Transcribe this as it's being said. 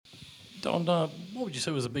Don, what would you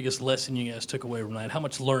say was the biggest lesson you guys took away from tonight? How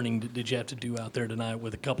much learning did you have to do out there tonight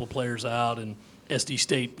with a couple of players out and SD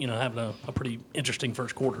State, having a pretty interesting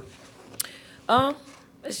first quarter?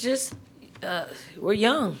 It's just we're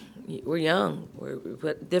young. We're young. We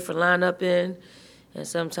put different lineup in, and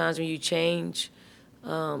sometimes when you change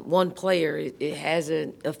one player, it has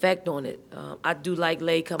an effect on it. I do like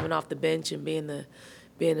Lay coming off the bench and being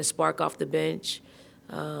the spark off the bench,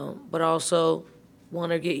 but also want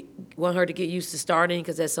her to get used to starting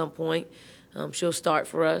because at some point she'll start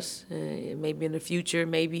for us. Maybe in the future,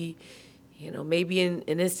 maybe in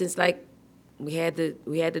an instance like we had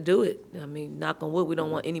to do it. I mean, knock on wood, we don't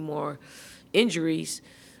want any more injuries,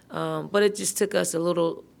 but it just took us a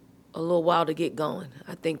little while to get going.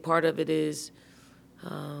 I think part of it is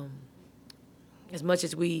as much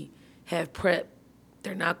as we have prep,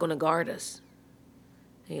 they're not going to guard us.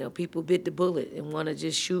 People bit the bullet and want to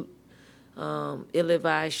just shoot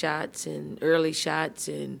ill-advised shots and early shots,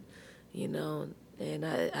 and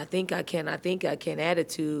I think I can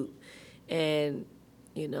attitude, and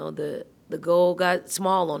the goal got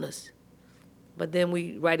small on us, but then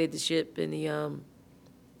we righted the ship in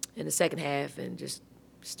the second half and just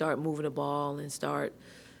start moving the ball and start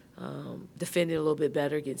defending a little bit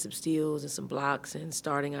better, getting some steals and some blocks, and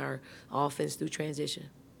starting our offense through transition.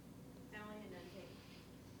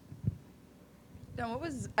 What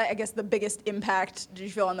was, I guess, the biggest impact did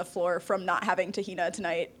you feel on the floor from not having Tahina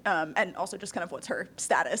tonight, and also just kind of what's her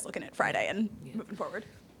status looking at Friday and moving forward?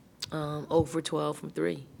 0 for 12 from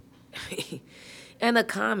 3.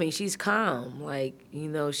 And she's calm.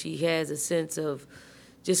 She has a sense of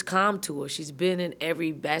just calm to her. She's been in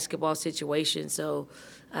every basketball situation, so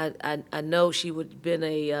I know she would have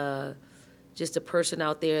been just a person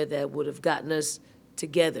out there that would have gotten us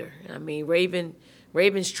together. I mean,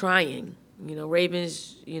 Raven's trying.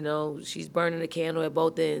 Ravens, she's burning the candle at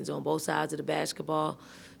both ends, on both sides of the basketball.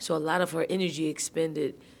 So a lot of her energy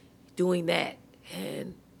expended doing that.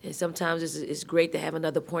 And sometimes it's great to have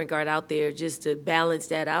another point guard out there just to balance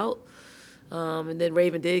that out. And then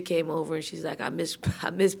Raven came over, and she's like, I miss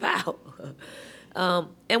Powell.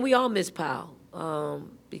 And we all miss Powell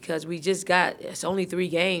because it's only 3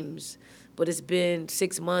 games, but it's been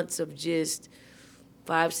 6 months of just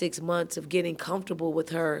 5-6 months of getting comfortable with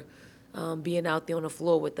her being out there on the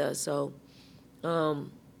floor with us. So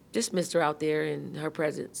just missed her out there in her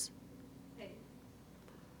presence.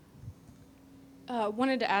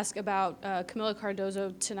 Wanted to ask about Camila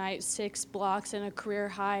Cardozo tonight, 6 blocks and a career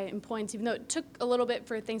high in points. Even though it took a little bit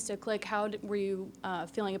for things to click, how were you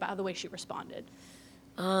feeling about the way she responded?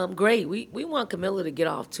 Great. We want Camila to get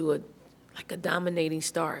off to a dominating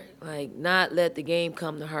start, not let the game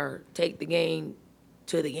come to her, take the game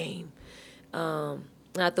to the game.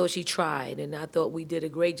 And I thought she tried, and I thought we did a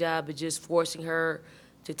great job of just forcing her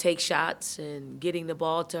to take shots and getting the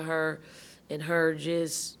ball to her, and her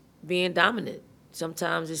just being dominant.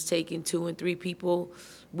 Sometimes it's taking 2 and 3 people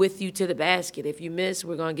with you to the basket. If you miss,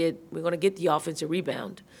 we're gonna get the offensive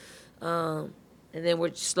rebound, and then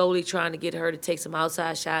we're slowly trying to get her to take some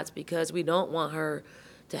outside shots because we don't want her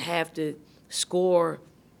to have to score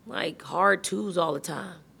hard twos all the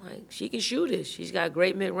time. She can shoot it. She's got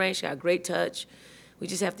great mid range. She got great touch. We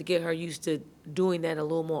just have to get her used to doing that a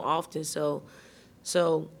little more often, so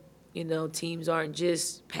teams aren't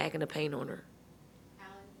just packing the paint on her.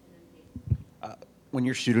 When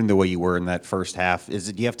you're shooting the way you were in that first half, do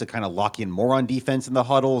you have to kind of lock in more on defense in the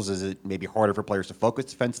huddles? Is it maybe harder for players to focus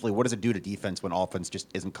defensively? What does it do to defense when offense just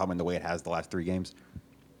isn't coming the way it has the last 3 games?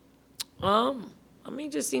 It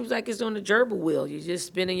just seems like it's on the gerbil wheel. You're just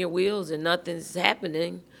spinning your wheels and nothing's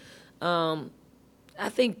happening. I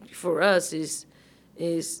think for us is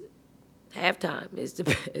halftime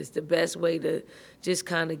is the best way to just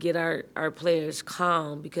kind of get our players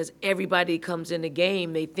calm, because everybody comes in the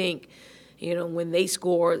game, they think, when they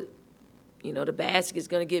score, the basket's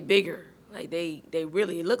going to get bigger. They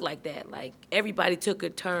really look like that. Everybody took a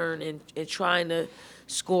turn in trying to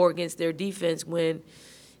score against their defense when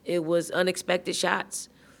it was unexpected shots.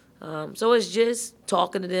 So it's just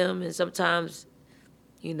talking to them, and sometimes,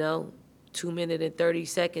 2-minute and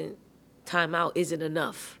 30-second timeout isn't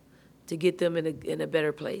enough to get them in a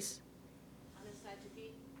better place.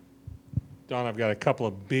 Don, I've got a couple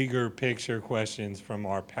of bigger picture questions from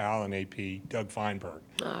our pal in AP, Doug Feinberg.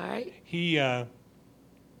 All right. He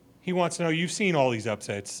wants to know, you've seen all these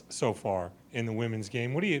upsets so far in the women's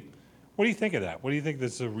game. What do you think of that? What do you think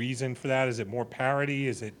there's a reason for that? Is it more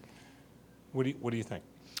parity? What do you think?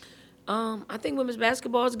 I think women's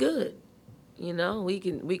basketball is good.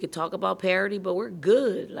 We could talk about parity, but we're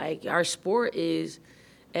good. Our sport is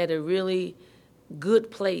at a really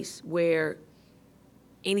good place where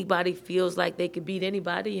anybody feels like they could beat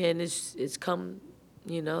anybody, and it's come,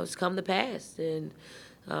 it's come to pass. And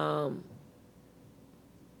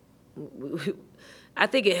I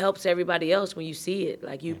think it helps everybody else when you see it.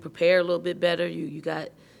 Like, you prepare a little bit better. You got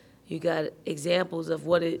examples of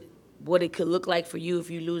what it could look like for you if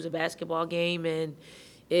you lose a basketball game, and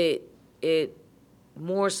it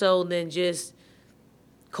more so than just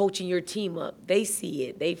coaching your team up. They see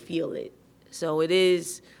it, they feel it. So it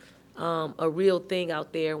is a real thing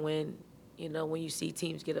out there when you see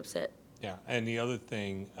teams get upset. Yeah, and the other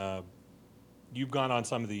thing, you've gone on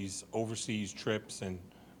some of these overseas trips and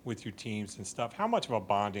with your teams and stuff. How much of a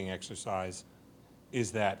bonding exercise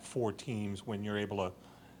is that for teams when you're able to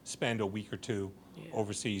spend a week or two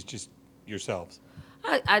overseas just yourselves?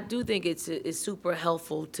 I do think it's super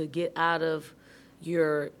helpful to get out of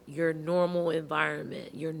your normal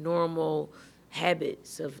environment, your normal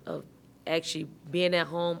habits of actually being at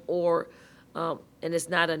home, or and it's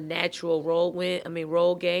not a natural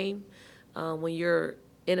role game. When you're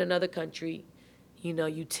in another country,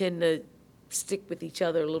 you tend to stick with each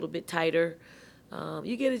other a little bit tighter.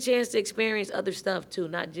 You get a chance to experience other stuff too,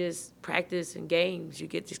 not just practice and games. You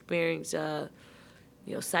get to experience,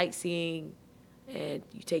 sightseeing, and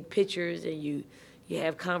you take pictures, and you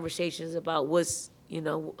have conversations about what's,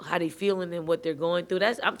 how they feeling and what they're going through.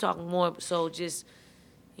 I'm talking more so just,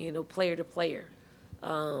 player to player.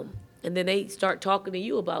 And then they start talking to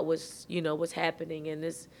you about what's happening, and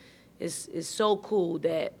it's so cool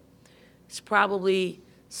that it's probably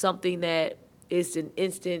something that is an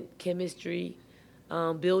instant chemistry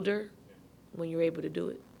builder when you're able to do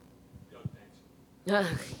it.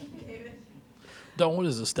 Dawn, what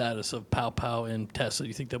is the status of Pow Pow and Tessa? Do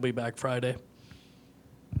you think they'll be back Friday?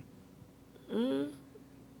 I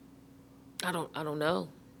don't know.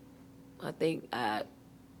 I think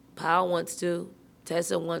Powell wants to,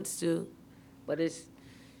 Tessa wants to, but it's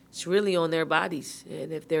really on their bodies,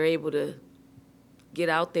 and if they're able to get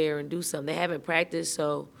out there and do something. They haven't practiced,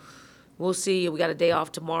 so we'll see. We got a day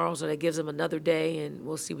off tomorrow, so that gives them another day, and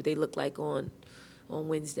we'll see what they look like on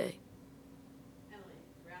Wednesday.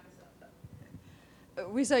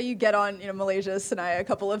 We saw you get on, Malaysia, Sinai a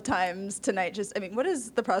couple of times tonight. What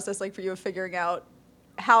is the process like for you of figuring out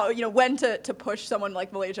how, when to push someone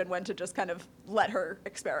like Malaysia and when to just kind of let her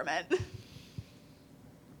experiment?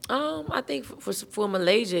 I think for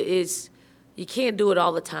Malaysia, you can't do it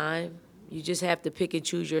all the time. You just have to pick and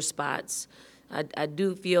choose your spots. I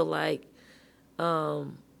do feel like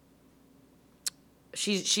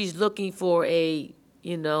she's looking for a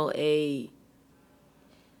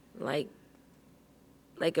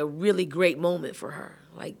a really great moment for her,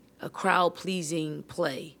 like a crowd pleasing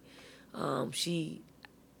play. She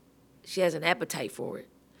has an appetite for it,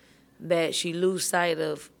 that she lose sight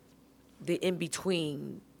of the in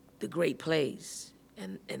between the great plays.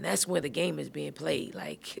 And that's where the game is being played.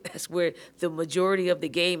 Like, that's where the majority of the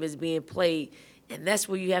game is being played, and that's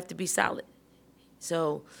where you have to be solid.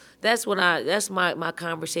 So that's my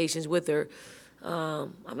conversations with her.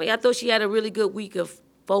 I thought she had a really good week of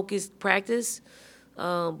focused practice,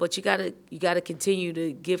 but you gotta continue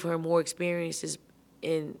to give her more experiences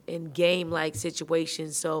in game-like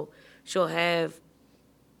situations, so she'll have,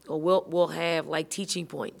 or we'll have, like, teaching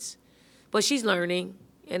points. But she's learning.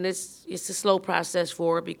 And it's a slow process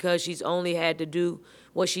for her because she's only had to do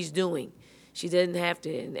what she's doing. She didn't have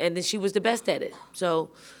to, and then she was the best at it.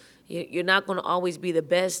 So you're not going to always be the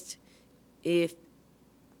best if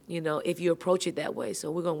you approach it that way. So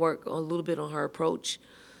we're going to work a little bit on her approach.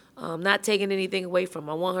 Not taking anything away from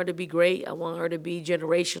her. I want her to be great. I want her to be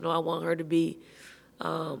generational. I want her to be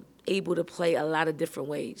able to play a lot of different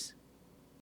ways.